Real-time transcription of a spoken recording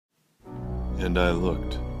And I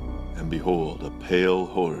looked, and behold, a pale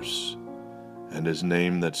horse, and his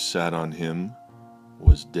name that sat on him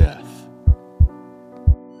was Death.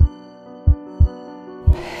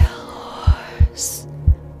 Pale horse,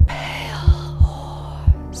 pale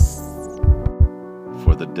horse.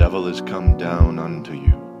 For the devil is come down unto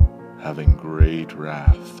you, having great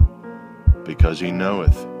wrath, because he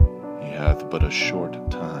knoweth he hath but a short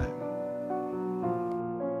time.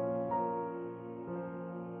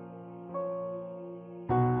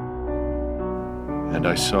 And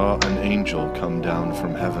I saw an angel come down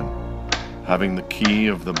from heaven, having the key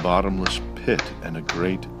of the bottomless pit and a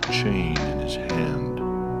great chain in his hand.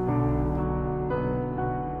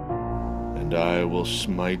 And I will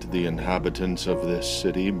smite the inhabitants of this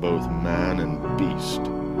city, both man and beast.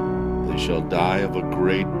 They shall die of a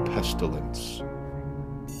great pestilence.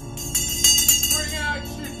 Bring out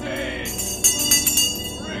your dead!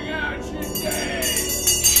 Bring out your dead!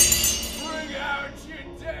 Bring out your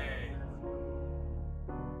dead!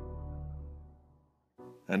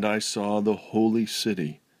 And I saw the holy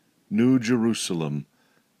city, New Jerusalem,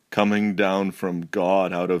 coming down from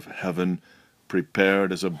God out of heaven,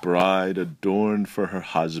 prepared as a bride adorned for her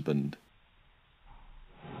husband.